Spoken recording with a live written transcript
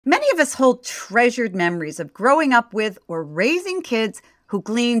of us hold treasured memories of growing up with or raising kids who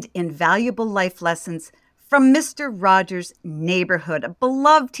gleaned invaluable life lessons from Mr. Rogers' Neighborhood, a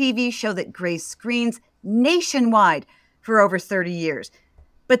beloved TV show that graced screens nationwide for over 30 years.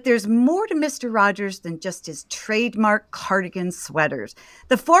 But there's more to Mr. Rogers than just his trademark cardigan sweaters.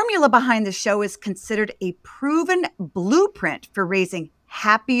 The formula behind the show is considered a proven blueprint for raising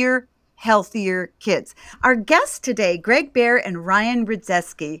happier, healthier kids. Our guests today, Gregg Behr and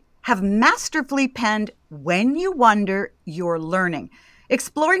Rydzewski, have masterfully penned When You Wonder, You're Learning,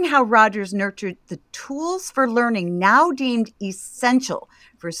 exploring how Rogers nurtured the tools for learning now deemed essential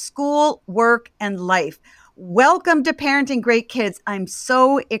for school, work, and life. Welcome to Parenting Great Kids. I'm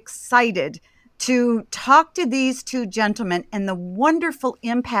so excited to talk to these two gentlemen and the wonderful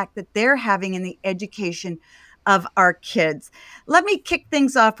impact that they're having in the education of our kids. Let me kick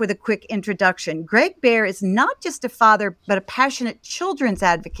things off with a quick introduction. Gregg Behr is not just a father, but a passionate children's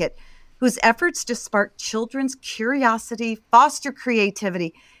advocate whose efforts to spark children's curiosity, foster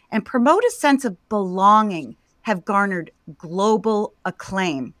creativity, and promote a sense of belonging have garnered global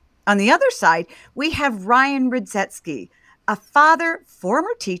acclaim. On the other side, we have Rydzewski, a father,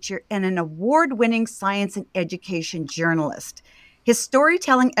 former teacher, and an award-winning science and education journalist. His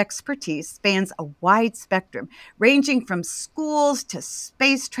storytelling expertise spans a wide spectrum, ranging from schools to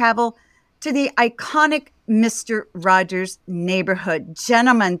space travel to the iconic Mr. Rogers' Neighborhood.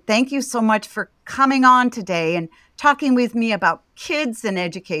 Gentlemen, thank you so much for coming on today and talking with me about kids and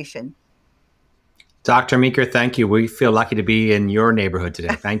education. Dr. Meeker, thank you. We feel lucky to be in your neighborhood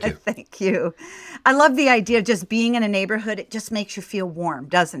today. Thank you. Thank you. I love the idea of just being in a neighborhood. It just makes you feel warm,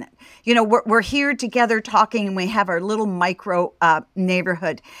 doesn't it? You know, we're here together talking and we have our little micro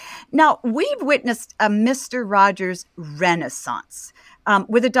neighborhood. Now, we've witnessed a Mr. Rogers renaissance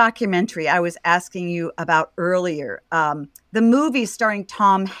with a documentary I was asking you about earlier, the movie starring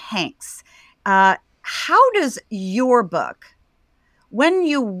Tom Hanks. How does your book, When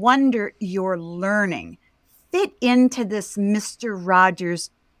You Wonder, You're Learning, fit into this Mr.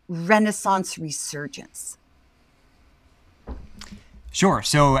 Rogers Renaissance resurgence? Sure.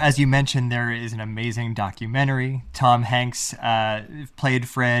 So as you mentioned, there is an amazing documentary. Tom Hanks played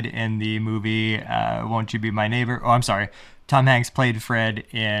Fred in the movie Won't You Be My Neighbor? Oh, I'm sorry. Tom Hanks played Fred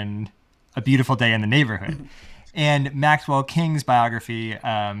in A Beautiful Day in the Neighborhood. And Maxwell King's biography,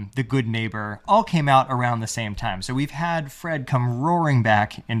 The Good Neighbor, all came out around the same time. So we've had Fred come roaring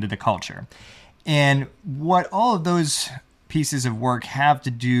back into the culture. And what all of those pieces of work have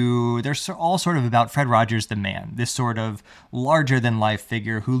to do, they're all sort of about Fred Rogers, the man, this sort of larger-than-life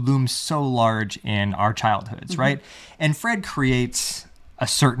figure who looms so large in our childhoods, right? And Fred creates a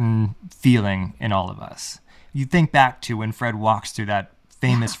certain feeling in all of us. You think back to when Fred walks through that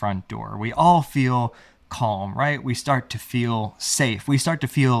famous front door. We all feel calm, right? We start to feel safe. We start to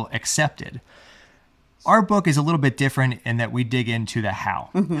feel accepted. Our book is a little bit different in that we dig into the how.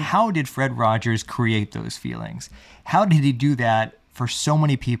 How did Fred Rogers create those feelings? How did he do that for so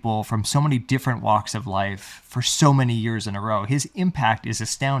many people from so many different walks of life for so many years in a row? His impact is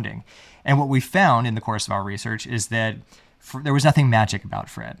astounding. And what we found in the course of our research is that there was nothing magic about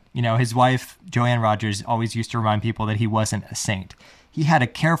Fred. You know, his wife, Joanne Rogers, always used to remind people that he wasn't a saint. He had a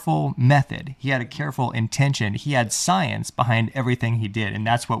careful method. He had a careful intention. He had science behind everything he did. And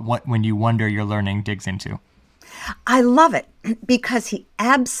that's what When You Wonder, You're Learning digs into. I love it because he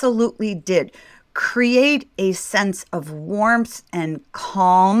absolutely did create a sense of warmth and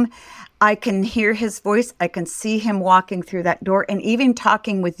calm. I can hear his voice. I can see him walking through that door and even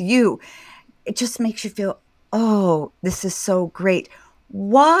talking with you. It just makes you feel, oh, this is so great.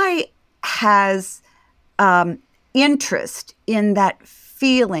 Why has interest in that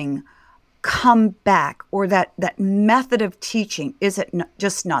feeling come back, or that method of teaching? Is it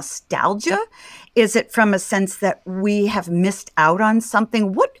just nostalgia? Is it from a sense that we have missed out on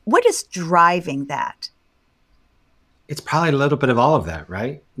something? What is driving that? It's probably a little bit of all of that,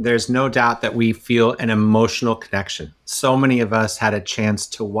 right? There's no doubt that we feel an emotional connection. So many of us had a chance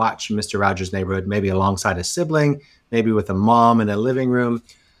to watch Mr. Rogers' Neighborhood, maybe alongside a sibling, maybe with a mom in a living room.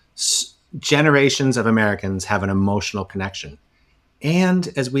 Generations of Americans have an emotional connection.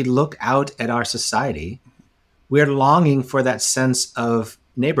 And as we look out at our society, we're longing for that sense of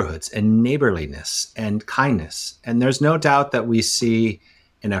neighborhoods and neighborliness and kindness. And there's no doubt that we see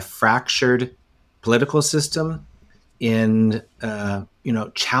in a fractured political system, in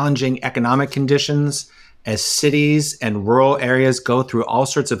challenging economic conditions, as cities and rural areas go through all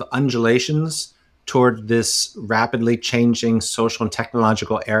sorts of undulations toward this rapidly changing social and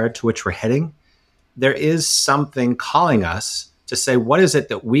technological era to which we're heading, there is something calling us to say, what is it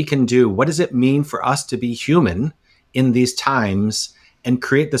that we can do? What does it mean for us to be human in these times? and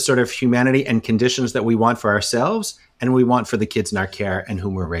create the sort of humanity and conditions that we want for ourselves and we want for the kids in our care and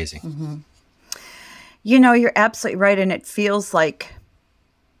whom we're raising. Mm-hmm. You know, you're absolutely right. And it feels like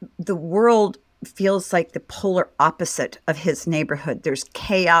the world feels like the polar opposite of his neighborhood. There's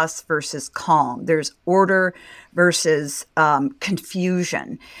chaos versus calm. There's order versus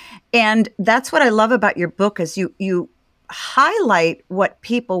confusion. And that's what I love about your book is you highlight what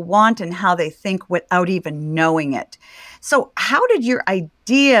people want and how they think without even knowing it. So how did your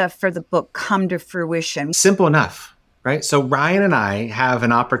idea for the book come to fruition? Simple enough, right? So Ryan and I have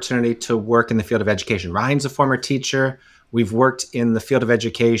an opportunity to work in the field of education. Ryan's a former teacher. We've worked in the field of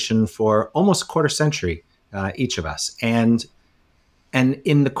education for almost a quarter century, each of us. And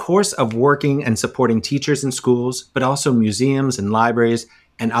in the course of working and supporting teachers in schools, but also museums and libraries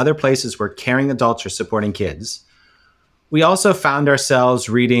and other places where caring adults are supporting kids, we also found ourselves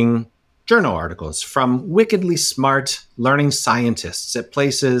reading journal articles from wickedly smart learning scientists at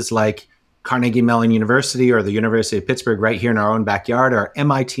places like Carnegie Mellon University or the University of Pittsburgh right here in our own backyard, or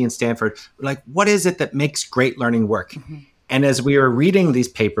MIT and Stanford. We're like, what is it that makes great learning work? Mm-hmm. And as we were reading these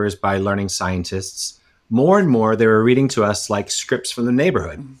papers by learning scientists, more and more they were reading to us like scripts from the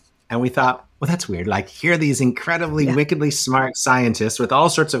neighborhood. Mm-hmm. And we thought, well, that's weird. Like, here are these incredibly wickedly smart scientists with all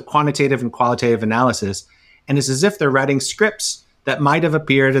sorts of quantitative and qualitative analysis. And it's as if they're writing scripts that might have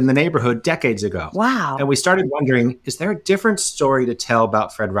appeared in the neighborhood decades ago. Wow. And we started wondering, is there a different story to tell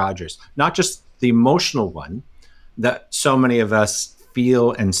about Fred Rogers? Not just the emotional one that so many of us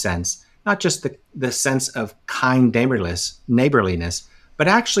feel and sense, not just the sense of kind neighborliness, but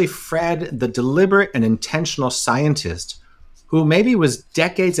actually Fred, the deliberate and intentional scientist who maybe was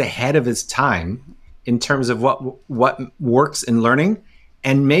decades ahead of his time in terms of what works in learning,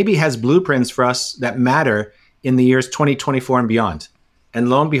 and maybe has blueprints for us that matter in the years 2024 and beyond. And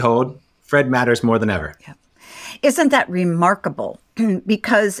lo and behold, Fred matters more than ever. Yeah. Isn't that remarkable?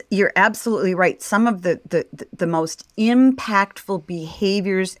 Because you're absolutely right. Some of the most impactful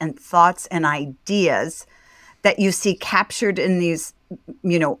behaviors and thoughts and ideas that you see captured in these,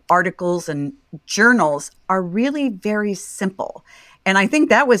 articles and journals are really very simple. And I think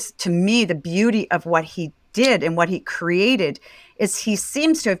that was, to me, the beauty of what he did and what he created is he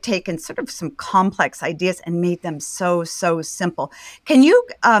seems to have taken sort of some complex ideas and made them so simple. Can you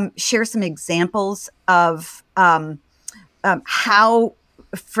share some examples of how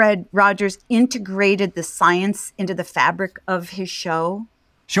Fred Rogers integrated the science into the fabric of his show?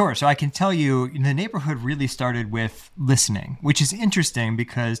 Sure. So I can tell you, the neighborhood really started with listening, which is interesting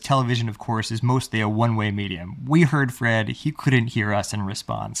because television, of course, is mostly a one-way medium. We heard Fred. He couldn't hear us in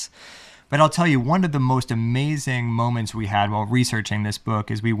response. But I'll tell you, one of the most amazing moments we had while researching this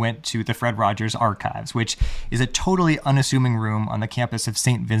book is we went to the Fred Rogers Archives, which is a totally unassuming room on the campus of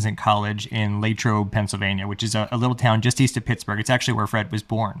St. Vincent College in Latrobe, Pennsylvania, which is a little town just east of Pittsburgh. It's actually where Fred was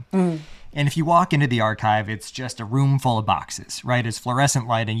born. Mm. And if you walk into the archive, it's just a room full of boxes, right? It's fluorescent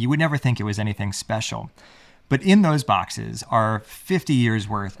lighting. You would never think it was anything special. But in those boxes are 50 years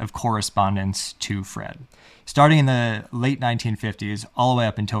worth of correspondence to Fred, starting in the late 1950s all the way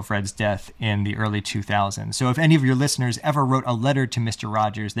up until Fred's death in the early 2000s. So if any of your listeners ever wrote a letter to Mr.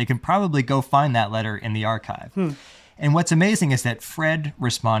 Rogers, they can probably go find that letter in the archive. And what's amazing is that Fred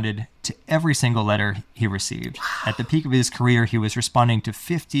responded to every single letter he received. Wow. At the peak of his career, he was responding to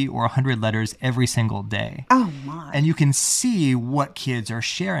 50 or 100 letters every single day. Oh, my. And you can see what kids are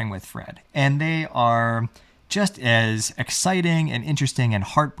sharing with Fred. And they are just as exciting and interesting and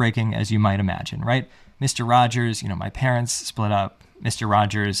heartbreaking as you might imagine, right? Mr. Rogers, my parents split up. Mr.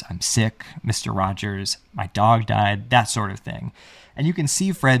 Rogers, I'm sick. Mr. Rogers, my dog died, that sort of thing. And you can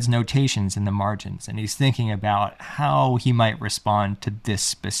see Fred's notations in the margins, and he's thinking about how he might respond to this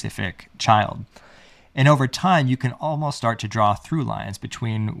specific child. And over time, you can almost start to draw through lines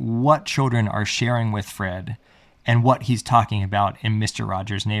between what children are sharing with Fred and what he's talking about in Mr.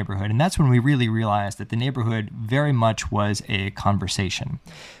 Rogers' neighborhood. And that's when we really realized that the neighborhood very much was a conversation.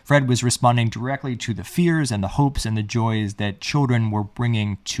 Fred was responding directly to the fears and the hopes and the joys that children were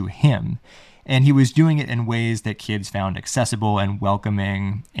bringing to him. And he was doing it in ways that kids found accessible and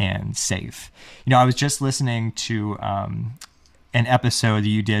welcoming and safe. I was just listening to an episode that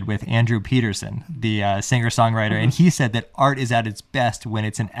you did with Andrew Peterson, the singer-songwriter, and he said that art is at its best when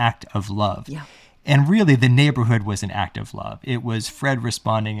it's an act of love. Yeah. And really, the neighborhood was an act of love. It was Fred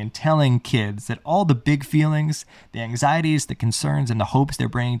responding and telling kids that all the big feelings, the anxieties, the concerns, and the hopes they're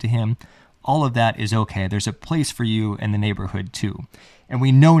bringing to him, all of that is okay. There's a place for you in the neighborhood, too. And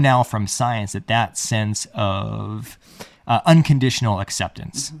we know now from science that sense of unconditional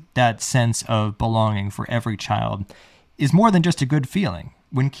acceptance, that sense of belonging for every child is more than just a good feeling.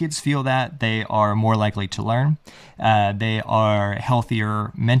 when kids feel that, they are more likely to learn. They are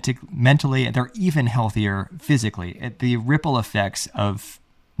healthier mentally. They're even healthier physically. The ripple effects of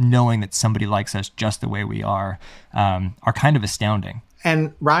knowing that somebody likes us just the way we are kind of astounding.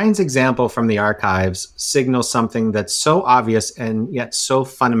 And Ryan's example from the archives signals something that's so obvious and yet so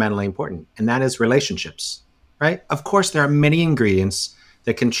fundamentally important, and that is relationships, right? Of course, there are many ingredients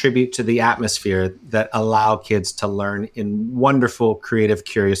that contribute to the atmosphere that allow kids to learn in wonderful, creative,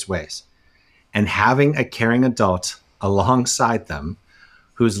 curious ways. And having a caring adult alongside them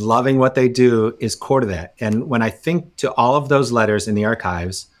who's loving what they do is core to that. And when I think to all of those letters in the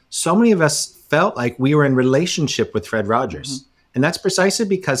archives, so many of us felt like we were in relationship with Fred Rogers. Mm-hmm. And that's precisely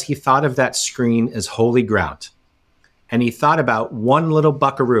because he thought of that screen as holy ground. And he thought about one little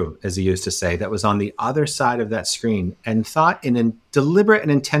buckaroo, as he used to say, that was on the other side of that screen, and thought in deliberate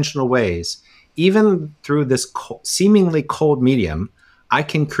and intentional ways, even through this seemingly cold medium, I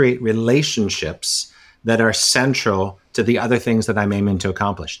can create relationships that are central to the other things that I'm aiming to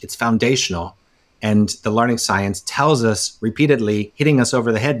accomplish. It's foundational. And the learning science tells us repeatedly, hitting us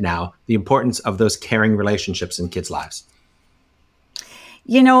over the head now, the importance of those caring relationships in kids' lives.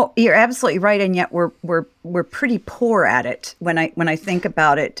 You know, you're absolutely right, and yet we're pretty poor at it. When I think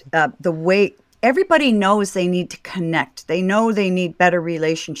about it, the way everybody knows they need to connect, they know they need better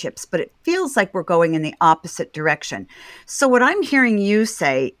relationships, but it feels like we're going in the opposite direction. So what I'm hearing you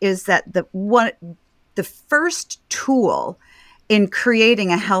say is that the first tool in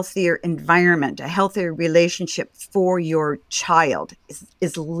creating a healthier environment, a healthier relationship for your child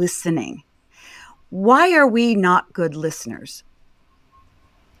is listening. Why are we not good listeners?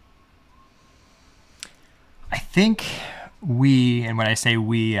 I think we, and when I say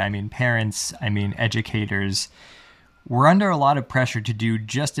we, I mean parents, I mean educators, we're under a lot of pressure to do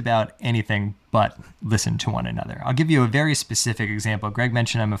just about anything but listen to one another. I'll give you a very specific example. Gregg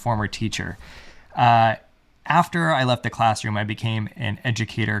mentioned I'm a former teacher. After I left the classroom, I became an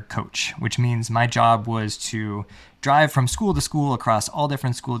educator coach, which means my job was to drive from school to school across all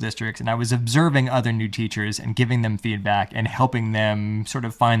different school districts, and I was observing other new teachers and giving them feedback and helping them sort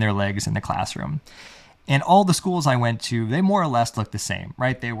of find their legs in the classroom. And all the schools I went to, they more or less looked the same,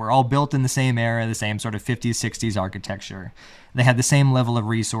 right? They were all built in the same era, the same sort of 50s, 60s architecture. They had the same level of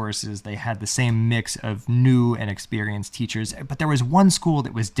resources. They had the same mix of new and experienced teachers. But there was one school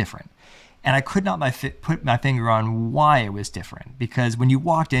that was different. And I could not put my finger on why it was different. Because when you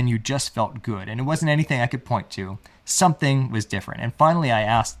walked in, you just felt good. And it wasn't anything I could point to. Something was different. And finally, I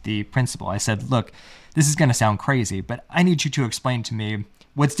asked the principal, I said, look, this is going to sound crazy, but I need you to explain to me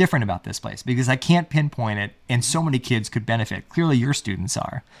what's different about this place, because I can't pinpoint it, and so many kids could benefit. Clearly, your students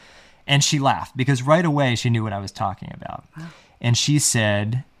are. And she laughed, because right away she knew what I was talking about. Wow. And she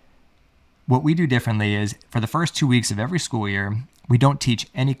said, what we do differently is, for the first 2 weeks of every school year, we don't teach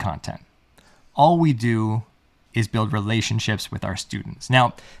any content. All we do is build relationships with our students.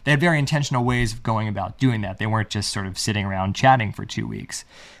 Now, they had very intentional ways of going about doing that. They weren't just sort of sitting around chatting for 2 weeks.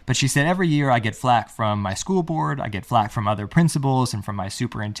 But she said, every year I get flack from my school board, I get flack from other principals and from my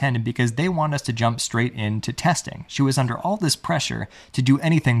superintendent because they want us to jump straight into testing. She was under all this pressure to do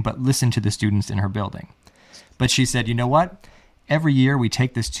anything but listen to the students in her building. But she said, you know what? Every year we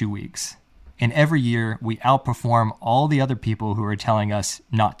take this 2 weeks. And every year we outperform all the other people who are telling us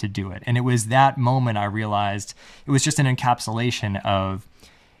not to do it. And it was that moment I realized it was just an encapsulation of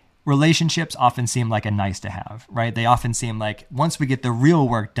relationships often seem like a nice to have, right? They often seem like once we get the real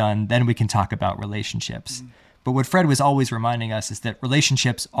work done, then we can talk about relationships. Mm-hmm. But what Fred was always reminding us is that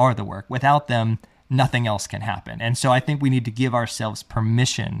relationships are the work. Without them, nothing else can happen. And so I think we need to give ourselves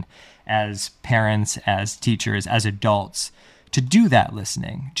permission as parents, as teachers, as adults, to do that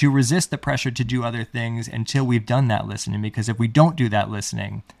listening, to resist the pressure to do other things until we've done that listening. Because if we don't do that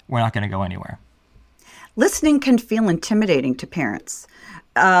listening, we're not going to go anywhere. Listening can feel intimidating to parents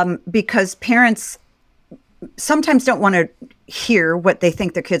because parents sometimes don't want to hear what they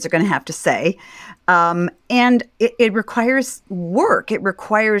think their kids are going to have to say. And it requires work. It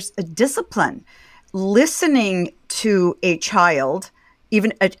requires a discipline. Listening to a child,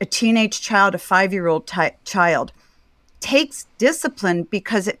 even a teenage child, a 5-year-old child, takes discipline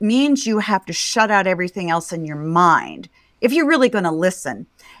because it means you have to shut out everything else in your mind if you're really going to listen.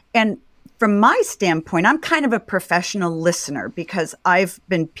 And from my standpoint, I'm kind of a professional listener because I've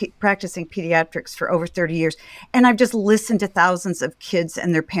been practicing pediatrics for over 30 years, and I've just listened to thousands of kids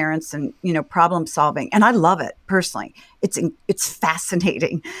and their parents and, problem solving. And I love it personally. It's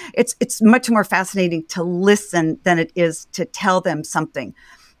fascinating. It's much more fascinating to listen than it is to tell them something.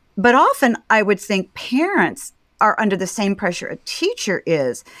 But often I would think parents are under the same pressure a teacher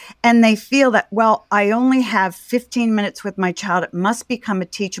is, and they feel that, well, I only have 15 minutes with my child. It must become a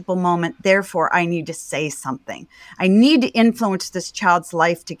teachable moment. Therefore, I need to say something. I need to influence this child's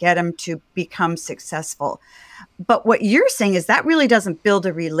life to get him to become successful. But what you're saying is that really doesn't build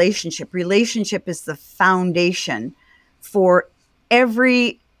a relationship. Relationship is the foundation for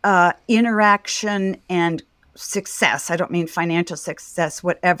every interaction and success. I don't mean financial success,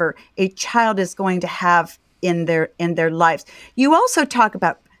 whatever a child is going to have in their lives. You also talk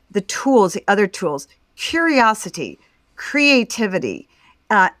about the tools, the other tools, curiosity, creativity,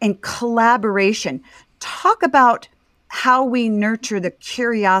 and collaboration. Talk about how we nurture the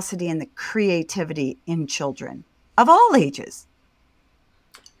curiosity and the creativity in children of all ages.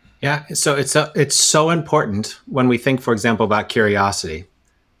 Yeah, so it's so important when we think, for example, about curiosity,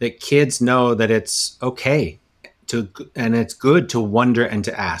 that kids know that it's okay and it's good to wonder and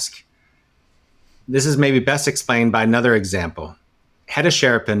to ask. This is maybe best explained by another example. Hedda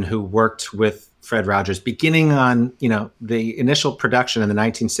Sharapin, who worked with Fred Rogers, beginning on the initial production in the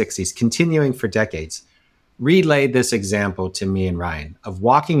 1960s, continuing for decades, relayed this example to me and Ryan of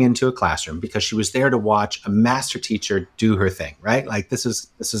walking into a classroom because she was there to watch a master teacher do her thing, right? Like this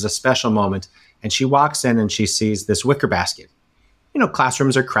is a special moment. And she walks in and she sees this wicker basket.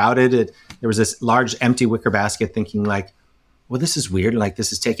 Classrooms are crowded. There was this large empty wicker basket, thinking like, well, this is weird. Like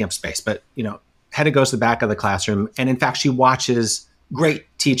this is taking up space. But, Hedda goes to the back of the classroom. And in fact, she watches great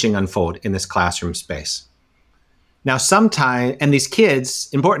teaching unfold in this classroom space. Now, and these kids,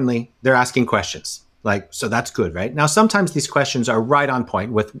 importantly, they're asking questions. So that's good, right? Now, sometimes these questions are right on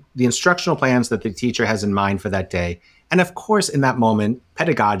point with the instructional plans that the teacher has in mind for that day. And of course, in that moment,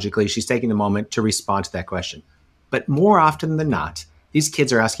 pedagogically, she's taking the moment to respond to that question. But more often than not, these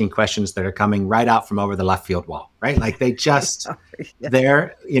kids are asking questions that are coming right out from over the left field wall, right? Like they just,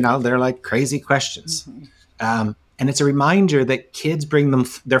 they're like crazy questions. Mm-hmm. And it's a reminder that kids bring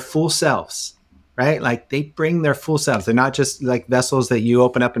their full selves, right? Like they bring their full selves. They're not just like vessels that you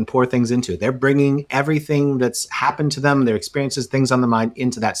open up and pour things into. They're bringing everything that's happened to them, their experiences, things on the mind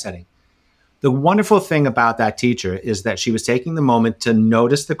into that setting. The wonderful thing about that teacher is that she was taking the moment to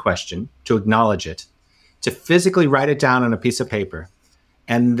notice the question, to acknowledge it, to physically write it down on a piece of paper,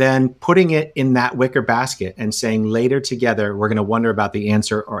 and then putting it in that wicker basket and saying, later together, we're going to wonder about the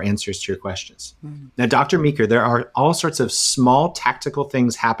answer or answers to your questions. Mm-hmm. Now, Dr. Meeker, there are all sorts of small tactical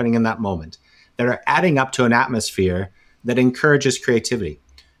things happening in that moment that are adding up to an atmosphere that encourages creativity.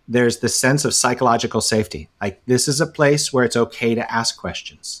 There's the sense of psychological safety. Like this is a place where it's okay to ask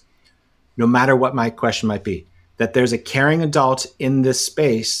questions, no matter what my question might be. That there's a caring adult in this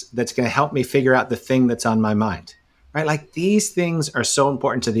space that's going to help me figure out the thing that's on my mind, right? Like these things are so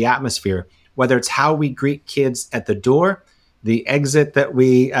important to the atmosphere, whether it's how we greet kids at the door, the exit that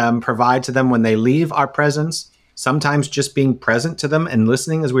we provide to them when they leave our presence, sometimes just being present to them and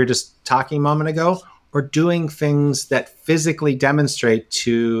listening as we were just talking a moment ago, or doing things that physically demonstrate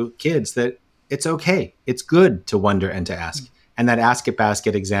to kids that it's okay, it's good to wonder and to ask. And that Ask It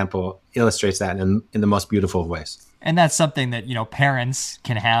Basket example illustrates that in the most beautiful of ways. And that's something that, parents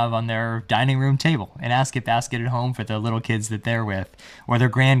can have on their dining room table, an Ask It Basket at home for the little kids that they're with or their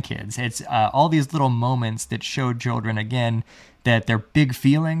grandkids. It's all these little moments that show children, again, that their big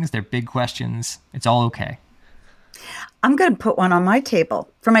feelings, their big questions, it's all okay. I'm going to put one on my table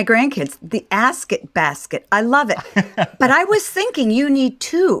for my grandkids, the Ask It Basket. I love it. But I was thinking you need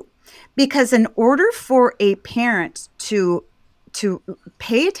two, because in order for a parent to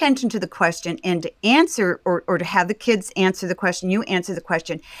pay attention to the question and to answer or to have the kids answer the question, you answer the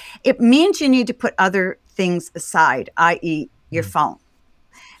question, it means you need to put other things aside, i.e. your phone.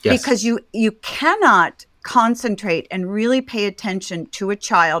 Yes. Because you cannot concentrate and really pay attention to a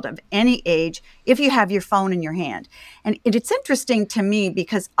child of any age if you have your phone in your hand. And it's interesting to me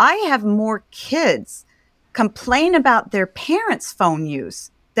because I have more kids complain about their parents' phone use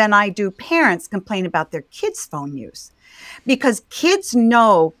than I do parents complain about their kids' phone use. Because kids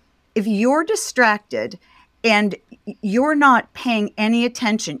know if you're distracted and you're not paying any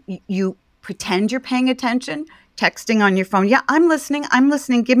attention, you pretend you're paying attention, texting on your phone. Yeah, I'm listening.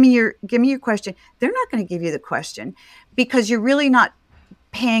 Give me your question. They're not going to give you the question because you're really not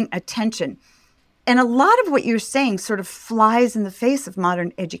paying attention. And a lot of what you're saying sort of flies in the face of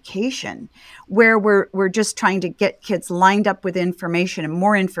modern education, where we're just trying to get kids lined up with information and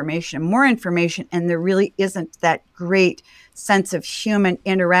more information and more information, and there really isn't that great sense of human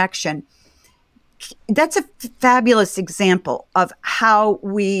interaction. That's a fabulous example of how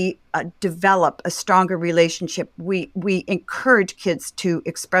we develop a stronger relationship. We encourage kids to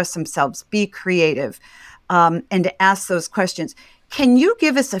express themselves, be creative, and to ask those questions. Can you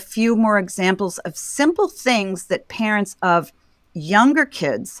give us a few more examples of simple things that parents of younger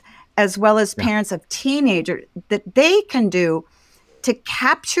kids, as well as parents of teenagers, that they can do to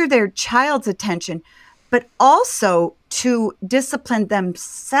capture their child's attention, but also to discipline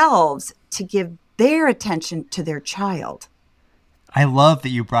themselves to give their attention to their child? I love that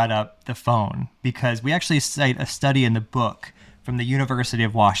you brought up the phone, because we actually cite a study in the book from the University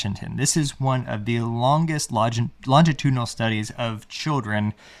of Washington. This is one of the longest longitudinal studies of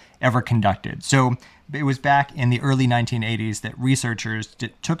children ever conducted. So it was back in the early 1980s that researchers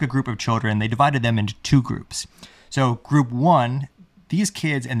took a group of children, they divided them into two groups. So group one, these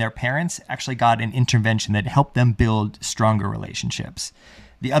kids and their parents actually got an intervention that helped them build stronger relationships.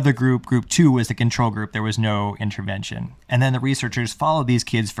 The other group, group two, was the control group. There was no intervention. And then the researchers followed these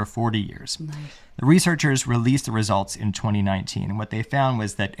kids for 40 years. Nice. The researchers released the results in 2019. And what they found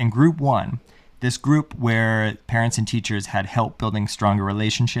was that in group one, this group where parents and teachers had help building stronger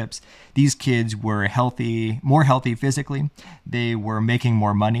relationships, these kids were more healthy physically. They were making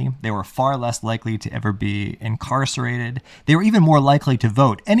more money. They were far less likely to ever be incarcerated. They were even more likely to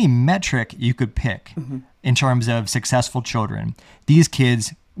vote. Any metric you could pick in terms of successful children, these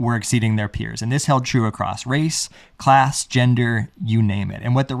kids were exceeding their peers. And this held true across race, class, gender, you name it.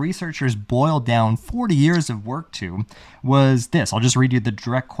 And what the researchers boiled down 40 years of work to was this. I'll just read you the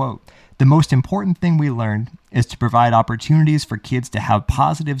direct quote. The most important thing we learned is to provide opportunities for kids to have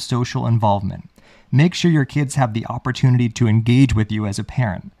positive social involvement. Make sure your kids have the opportunity to engage with you as a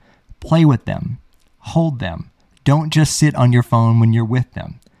parent. Play with them. Hold them. Don't just sit on your phone when you're with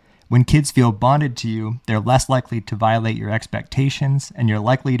them. When kids feel bonded to you, they're less likely to violate your expectations, and you're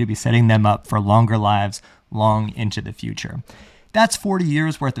likely to be setting them up for longer lives long into the future. That's 40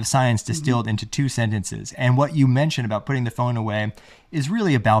 years worth of science distilled into two sentences. And what you mentioned about putting the phone away is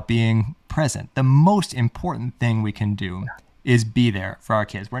really about being present. The most important thing we can do is be there for our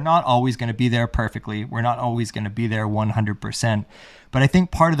kids. We're not always going to be there perfectly. We're not always going to be there 100%. But I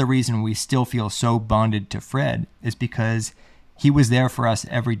think part of the reason we still feel so bonded to Fred is because he was there for us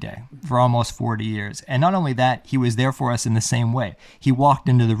every day for almost 40 years. And not only that, he was there for us in the same way. He walked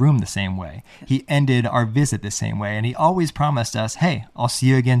into the room the same way. He ended our visit the same way. And he always promised us, hey, I'll see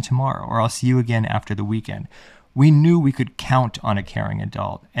you again tomorrow, or I'll see you again after the weekend. We knew we could count on a caring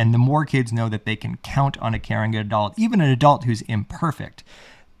adult. And the more kids know that they can count on a caring adult, even an adult who's imperfect,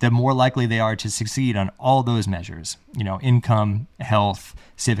 the more likely they are to succeed on all those measures, income, health,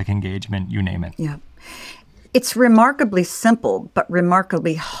 civic engagement, you name it. Yeah. It's remarkably simple, but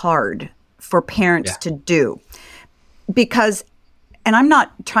remarkably hard for parents to do. Because, and I'm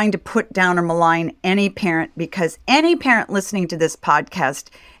not trying to put down or malign any parent, because any parent listening to this podcast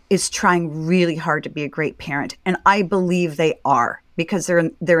is trying really hard to be a great parent. And I believe they are, because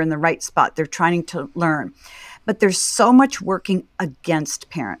they're in the right spot. They're trying to learn. But there's so much working against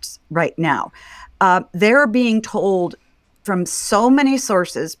parents right now. They're being told from so many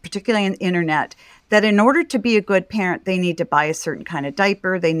sources, particularly on the internet, that in order to be a good parent, they need to buy a certain kind of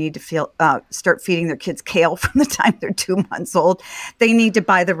diaper. They need to start feeding their kids kale from the time they're 2 months old. They need to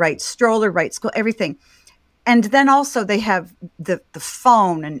buy the right stroller, right school, everything. And then also they have the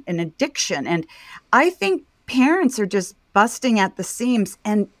phone and addiction. And I think parents are just busting at the seams,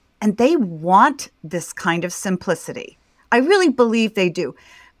 and they want this kind of simplicity. I really believe they do,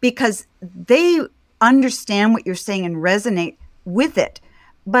 because they understand what you're saying and resonate with it.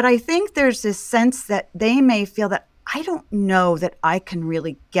 But I think there's this sense that they may feel that I don't know that I can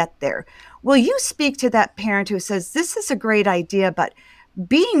really get there. Will you speak to that parent who says, this is a great idea, but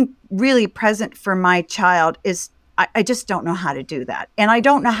being really present for my child I just don't know how to do that. And I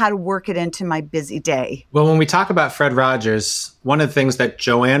don't know how to work it into my busy day. Well, when we talk about Fred Rogers, one of the things that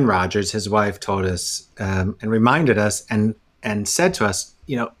Joanne Rogers, his wife, told us and reminded us and said to us,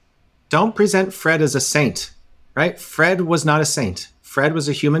 don't present Fred as a saint, right? Fred was not a saint. Fred was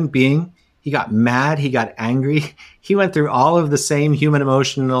a human being. He got mad. He got angry. He went through all of the same human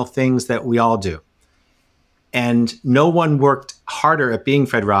emotional things that we all do. And no one worked harder at being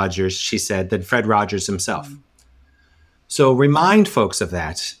Fred Rogers, she said, than Fred Rogers himself. Mm-hmm. So remind folks of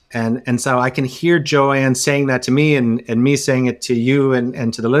that. And so I can hear Joanne saying that to me and me saying it to you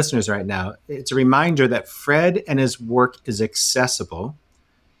and to the listeners right now. It's a reminder that Fred and his work is accessible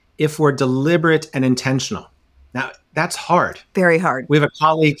if we're deliberate and intentional. Now, that's hard. Very hard. We have a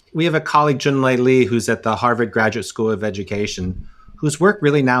colleague, Junlei Lee, who's at the Harvard Graduate School of Education, whose work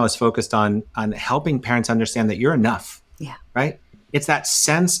really now is focused on helping parents understand that you're enough. Yeah. Right? It's that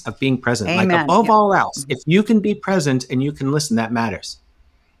sense of being present. Amen. Like above all else, if you can be present and you can listen, that matters.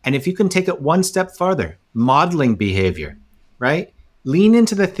 And if you can take it one step farther, modeling behavior, right? Lean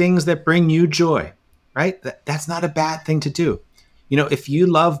into the things that bring you joy, right? That's not a bad thing to do. If you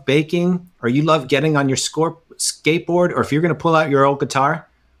love baking or you love getting on your skateboard, or if you're going to pull out your old guitar,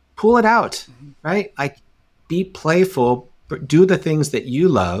 pull it out, right? Like, be playful, but do the things that you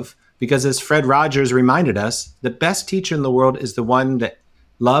love, because as Fred Rogers reminded us, the best teacher in the world is the one that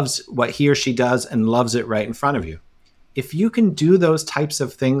loves what he or she does and loves it right in front of you. If you can do those types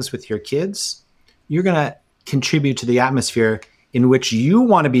of things with your kids, you're going to contribute to the atmosphere in which you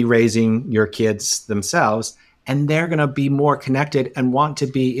want to be raising your kids themselves, and they're going to be more connected and want to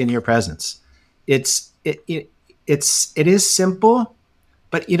be in your presence. It is simple,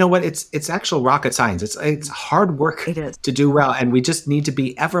 but you know what? It's actual rocket science. It's hard work to do well, and we just need to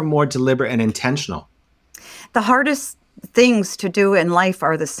be ever more deliberate and intentional. The hardest things to do in life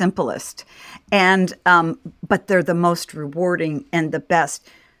are the simplest, and but they're the most rewarding and the best.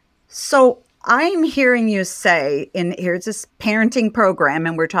 So I'm hearing you say, here's this parenting program,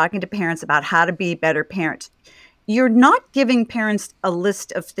 and we're talking to parents about how to be better parents. You're not giving parents a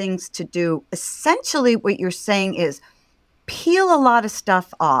list of things to do. Essentially, what you're saying is peel a lot of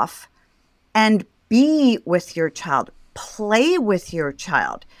stuff off and be with your child, play with your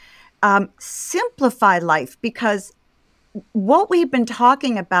child, simplify life, because what we've been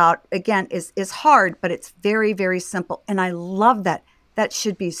talking about, again, is hard, but it's very, very simple. And I love that. That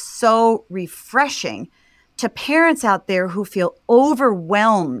should be so refreshing to parents out there who feel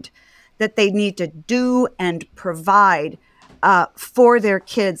overwhelmed that they need to do and provide for their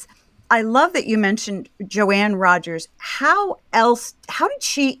kids. I love that you mentioned Joanne Rogers. How did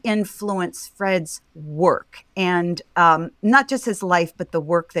she influence Fred's work, and not just his life, but the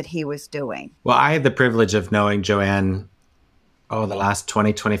work that he was doing? Well, I had the privilege of knowing Joanne, the last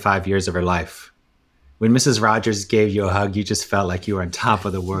 20, 25 years of her life. When Mrs. Rogers gave you a hug, you just felt like you were on top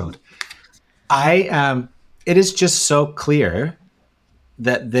of the world. It is just so clear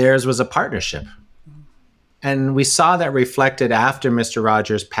that theirs was a partnership. And we saw that reflected after Mr.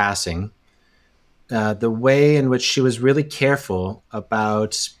 Rogers' passing, the way in which she was really careful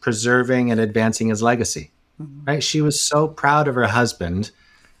about preserving and advancing his legacy, right? She was so proud of her husband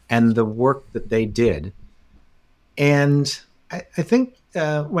and the work that they did. And I think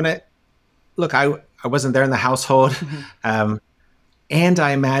I wasn't there in the household, and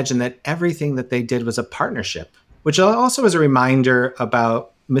I imagine that everything that they did was a partnership, which also is a reminder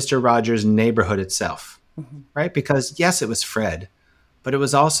about Mr. Rogers' neighborhood itself. Right? Because yes, it was Fred, but it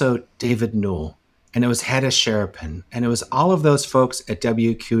was also David Newell, and it was Hedda Sherapin, and it was all of those folks at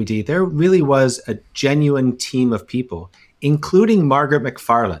WQED. There really was a genuine team of people, including Margaret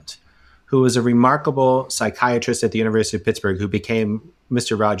McFarland, who was a remarkable psychiatrist at the University of Pittsburgh, who became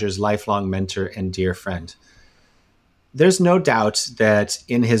Mr. Rogers' lifelong mentor and dear friend. There's no doubt that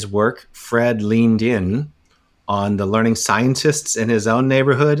in his work, Fred leaned in on the learning scientists in his own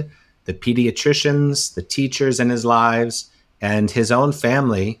neighborhood, the pediatricians, the teachers in his lives, and his own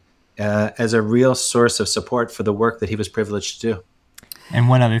family as a real source of support for the work that he was privileged to do. And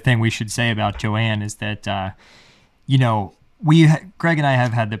one other thing we should say about Joanne is that, Gregg and I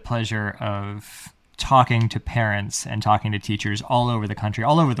have had the pleasure of talking to parents and talking to teachers all over the country,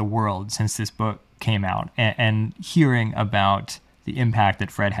 all over the world since this book came out, and hearing about the impact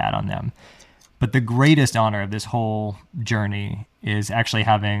that Fred had on them. But the greatest honor of this whole journey is actually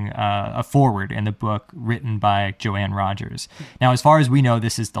having a foreword in the book written by Joanne Rogers. Now, as far as we know,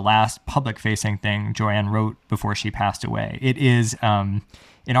 this is the last public-facing thing Joanne wrote before she passed away. It is,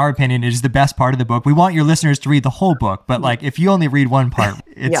 in our opinion, it is the best part of the book. We want your listeners to read the whole book, but like if you only read one part,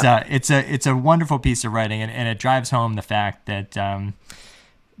 it's a wonderful piece of writing, and it drives home the fact that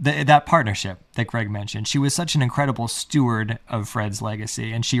that partnership that Gregg mentioned. She was such an incredible steward of Fred's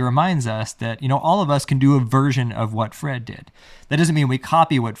legacy, and she reminds us that, all of us can do a version of what Fred did. That doesn't mean we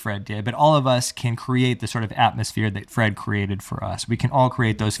copy what Fred did, but all of us can create the sort of atmosphere that Fred created for us. We can all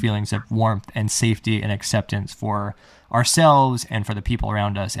create those feelings of warmth and safety and acceptance for ourselves and for the people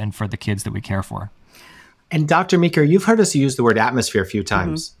around us and for the kids that we care for. And Dr. Meeker, you've heard us use the word atmosphere a few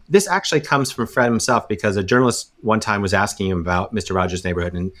times. This actually comes from Fred himself, because a journalist one time was asking him about Mr. Rogers'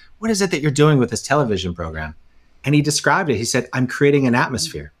 Neighborhood and what is it that you're doing with this television program? And he described it. He said, I'm creating an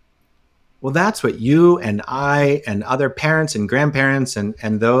atmosphere. Well, that's what you and I and other parents and grandparents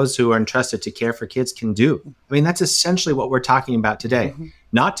and those who are entrusted to care for kids can do. I mean, that's essentially what we're talking about today.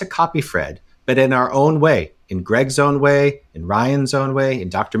 Not to copy Fred, but in our own way, in Gregg's own way, in Ryan's own way, in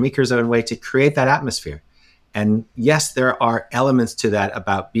Dr. Meeker's own way, to create that atmosphere. And yes, there are elements to that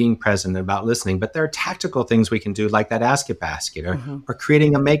about being present and about listening, but there are tactical things we can do, like that Ask It basket, or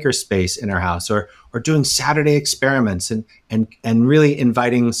creating a maker space in our house, or doing Saturday experiments and really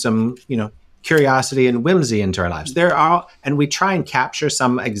inviting some, curiosity and whimsy into our lives. And we try and capture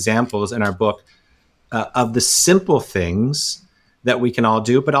some examples in our book of the simple things that we can all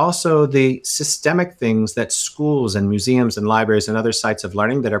do, but also the systemic things that schools and museums and libraries and other sites of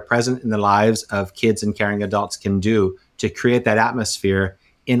learning that are present in the lives of kids and caring adults can do to create that atmosphere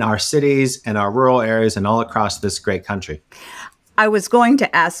in our cities and our rural areas and all across this great country. I was going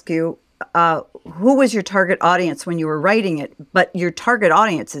to ask you, who was your target audience when you were writing it? But your target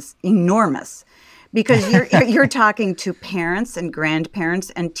audience is enormous because you're talking to parents and grandparents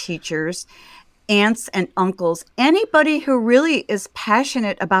and teachers, aunts and uncles, anybody who really is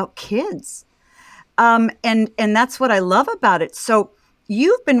passionate about kids. And that's what I love about it. So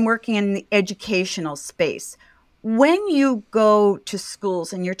you've been working in the educational space. When you go to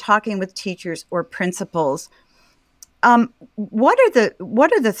schools and you're talking with teachers or principals, what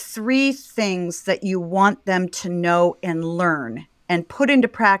are the three things that you want them to know and learn and put into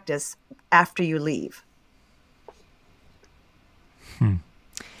practice after you leave?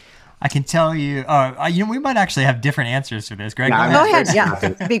 I can tell you, we might actually have different answers for this, Gregg. Yeah, go ahead. Yeah,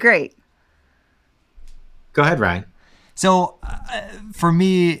 it'd be great. Go ahead, Ryan. So for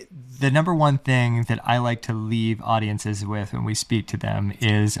me, the number one thing that I like to leave audiences with when we speak to them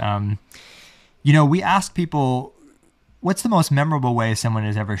is, we ask people, what's the most memorable way someone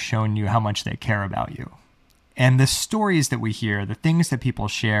has ever shown you how much they care about you? And the stories that we hear, the things that people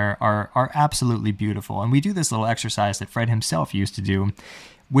share are absolutely beautiful. And we do this little exercise that Fred himself used to do,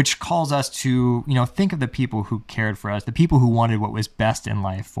 which calls us to, think of the people who cared for us, the people who wanted what was best in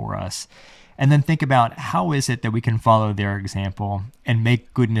life for us. And then think about how is it that we can follow their example and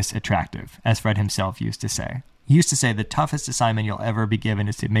make goodness attractive, as Fred himself used to say. He used to say the toughest assignment you'll ever be given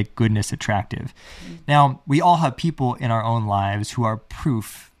is to make goodness attractive. Now, we all have people in our own lives who are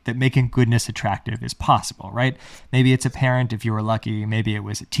proof that making goodness attractive is possible, right? Maybe it's a parent if you were lucky. Maybe it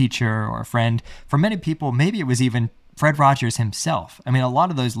was a teacher or a friend. For many people, maybe it was even Fred Rogers himself. I mean, a lot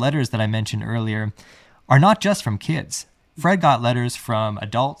of those letters that I mentioned earlier are not just from kids. Fred got letters from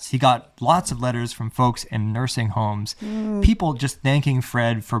adults. He got lots of letters from folks in nursing homes, people just thanking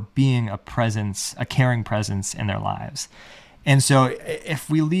Fred for being a presence, a caring presence in their lives. And so if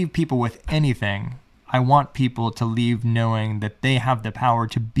we leave people with anything, I want people to leave knowing that they have the power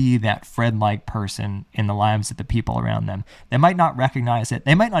to be that Fred-like person in the lives of the people around them. They might not recognize it.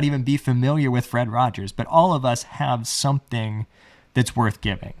 They might not even be familiar with Fred Rogers, but all of us have something that's worth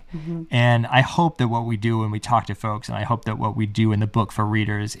giving. Mm-hmm. And I hope that what we do when we talk to folks, and I hope that what we do in the book for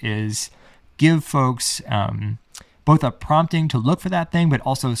readers is give folks both a prompting to look for that thing, but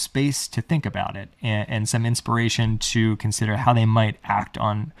also space to think about it and some inspiration to consider how they might act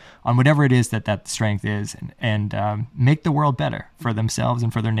on whatever it is that strength is and make the world better for themselves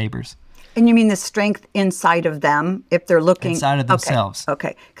and for their neighbors. And you mean the strength inside of them if they're looking? Inside of themselves.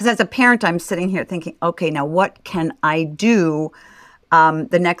 Okay. Because as a parent, I'm sitting here thinking, okay, now what can I do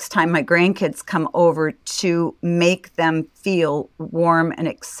the next time my grandkids come over to make them feel warm and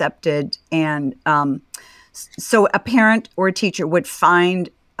accepted? And so a parent or a teacher would find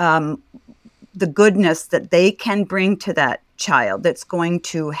the goodness that they can bring to that child that's going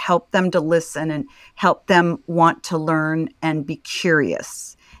to help them to listen and help them want to learn and be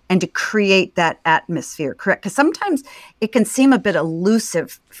curious and to create that atmosphere, correct? Because sometimes it can seem a bit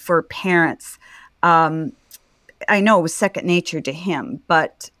elusive for parents. I know it was second nature to him,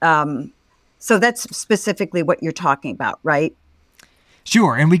 but so that's specifically what you're talking about, right?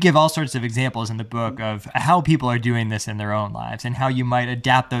 Sure. And we give all sorts of examples in the book of how people are doing this in their own lives and how you might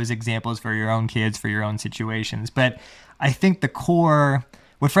adapt those examples for your own kids, for your own situations. But I think the core,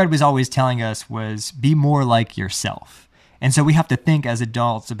 what Fred was always telling us was be more like yourself. And so we have to think as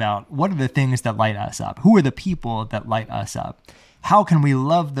adults about what are the things that light us up? Who are the people that light us up? How can we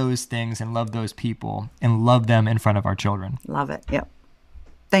love those things and love those people and love them in front of our children? Love it. Yep.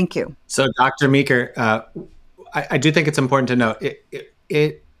 Thank you. So, Dr. Meeker, I do think it's important to note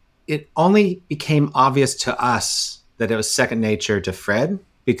it only became obvious to us that it was second nature to Fred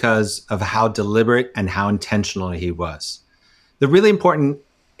because of how deliberate and how intentional he was. The really important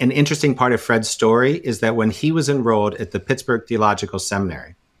and interesting part of Fred's story is that when he was enrolled at the Pittsburgh Theological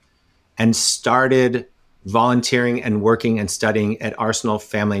Seminary and started volunteering and working and studying at Arsenal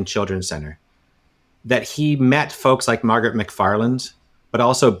Family and Children's Center, that he met folks like Margaret McFarland, but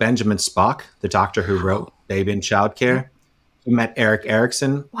also Benjamin Spock, the doctor who wrote Baby and Child Care. He met Eric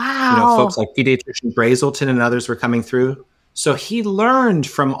Erickson. Wow. Folks like pediatrician Brazelton and others were coming through. So he learned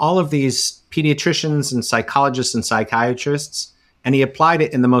from all of these pediatricians and psychologists and psychiatrists, and he applied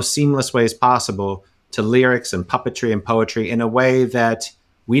it in the most seamless ways possible to lyrics and puppetry and poetry in a way that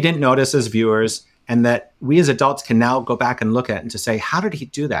we didn't notice as viewers, and that we as adults can now go back and look at and to say, how did he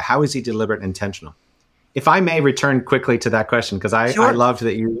do that? How is he deliberate and intentional? If I may return quickly to that question, because I loved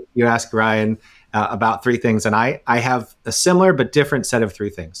that you asked Ryan about three things. And I have a similar but different set of three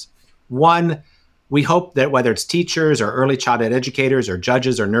things. One, we hope that whether it's teachers or early childhood educators or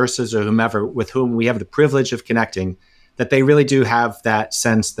judges or nurses or whomever with whom we have the privilege of connecting, that they really do have that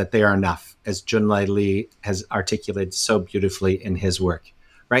sense that they are enough, as Junlei Lee has articulated so beautifully in his work,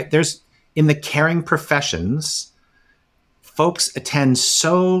 right? There's, in the caring professions, folks attend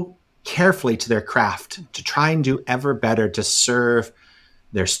so carefully to their craft to try and do ever better to serve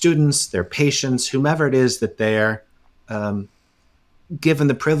their students, their patients, whomever it is that they're given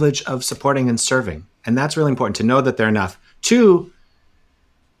the privilege of supporting and serving. And that's really important to know that they're enough. Two,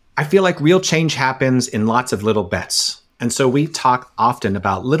 I feel like real change happens in lots of little bets. And so we talk often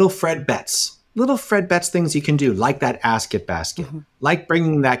about little Fred bets, things you can do, like that Ask It basket, like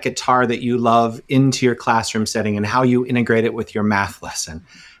bringing that guitar that you love into your classroom setting and how you integrate it with your math lesson,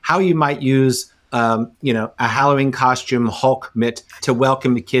 how you might use a Halloween costume Hulk mitt to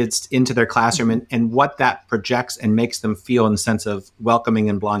welcome the kids into their classroom and what that projects and makes them feel in the sense of welcoming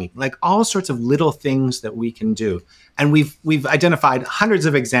and belonging, like all sorts of little things that we can do. And we've identified hundreds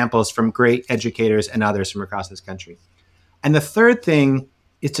of examples from great educators and others from across this country. And the third thing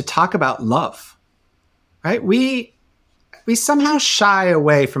is to talk about love, right? We somehow shy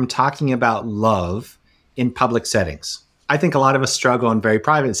away from talking about love in public settings. I think a lot of us struggle in very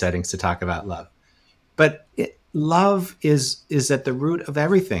private settings to talk about love. But love is at the root of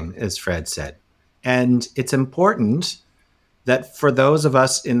everything, as Fred said. And it's important that for those of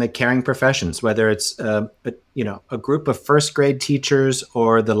us in the caring professions, whether it's a group of first grade teachers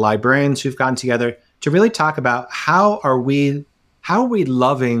or the librarians who've gotten together, to really talk about how are we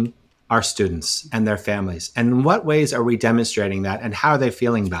loving our students and their families, and in what ways are we demonstrating that, and how are they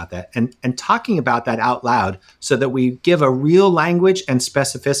feeling about that, and talking about that out loud so that we give a real language and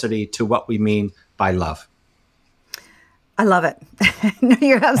specificity to what we mean by love. I love it. No,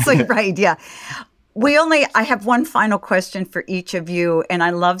 you're absolutely right. Yeah. I have one final question for each of you, and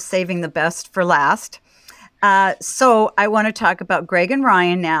I love saving the best for last. So I want to talk about Gregg and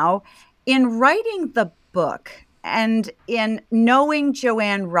Ryan now. In writing the book and in knowing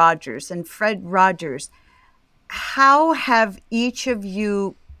Joanne Rogers and Fred Rogers, how have each of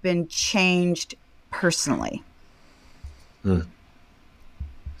you been changed personally? You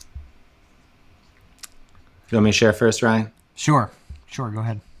want me to share first, Ryan? Sure, go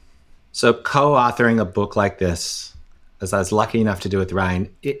ahead. So co-authoring a book like this, as I was lucky enough to do with Ryan,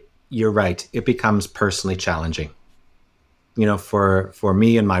 you're right, it becomes personally challenging. You know, for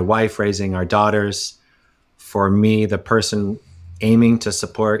me and my wife raising our daughters, for me, the person aiming to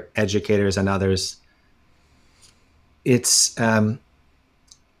support educators and others, it's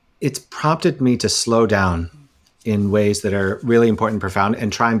prompted me to slow down in ways that are really important and profound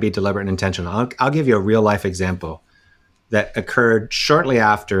and try and be deliberate and intentional. I'll give you a real life example that occurred shortly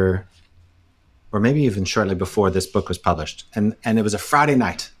after, or maybe even shortly before this book was published. And it was a Friday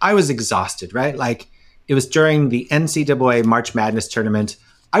night. I was exhausted, right? Like, it was during the NCAA March Madness tournament.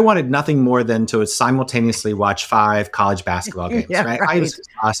 I wanted nothing more than to simultaneously watch 5 college basketball games, right? I was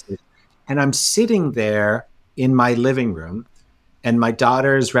exhausted. And I'm sitting there in my living room, and my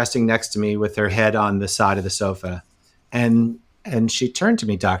daughter's resting next to me with her head on the side of the sofa. And she turned to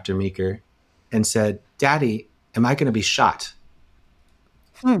me, Dr. Meeker, and said, "Daddy, am I going to be shot?"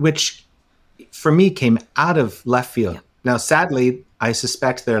 Which for me came out of left field. Yeah. Now, sadly, I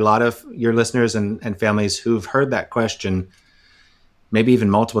suspect there are a lot of your listeners and families who've heard that question, maybe even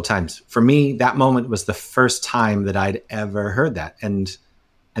multiple times. For me, that moment was the first time that I'd ever heard that. And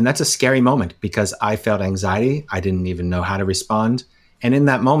that's a scary moment because I felt anxiety. I didn't even know how to respond. And in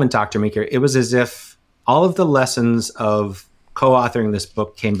that moment, Dr. Meeker, it was as if all of the lessons of co-authoring this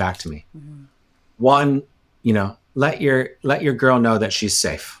book came back to me. Mm-hmm. One, let your girl know that she's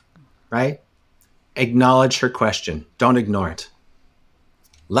safe, right? Acknowledge her question. Don't ignore it.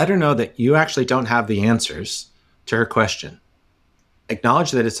 Let her know that you actually don't have the answers to her question.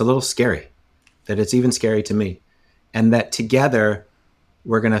 Acknowledge that it's a little scary, that it's even scary to me, and that together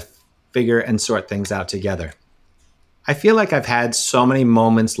we're going to figure and sort things out together. I feel like I've had so many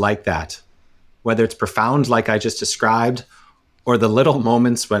moments like that, whether it's profound like I just described, or the little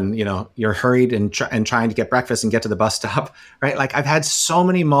moments when, you're hurried and trying to get breakfast and get to the bus stop, right? Like, I've had so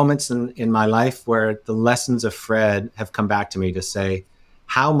many moments in my life where the lessons of Fred have come back to me to say,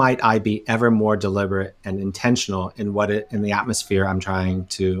 how might I be ever more deliberate and intentional in the atmosphere I'm trying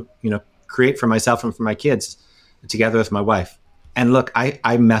to, create for myself and for my kids together with my wife? And look,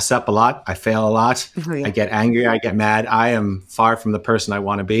 I mess up a lot. I fail a lot. Oh, yeah. I get angry. I get mad. I am far from the person I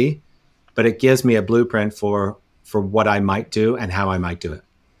want to be, but it gives me a blueprint for what I might do and how I might do it.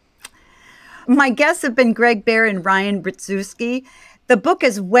 My guests have been Gregg, Behr and Rydzewski. The book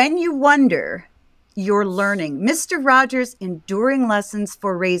is When You Wonder, you're learning. Mr. Rogers' Enduring Lessons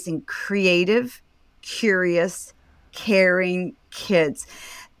for Raising Creative, Curious, Caring Kids.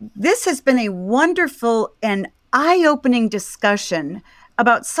 This has been a wonderful and eye-opening discussion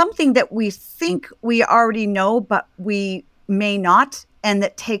about something that we think we already know, but we may not, and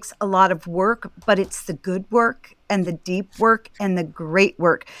that takes a lot of work, but it's the good work and the deep work and the great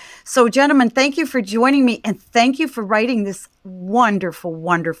work. So, gentlemen, thank you for joining me, and thank you for writing this wonderful,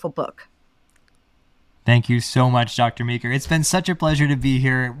 wonderful book. Thank you so much, Dr. Meeker. It's been such a pleasure to be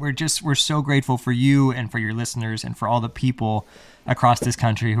here. We're so grateful for you and for your listeners and for all the people across this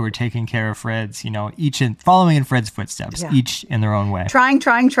country who are taking care of Fred's, each following in Fred's footsteps, each in their own way. Trying.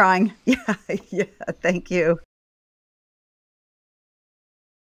 Yeah, thank you.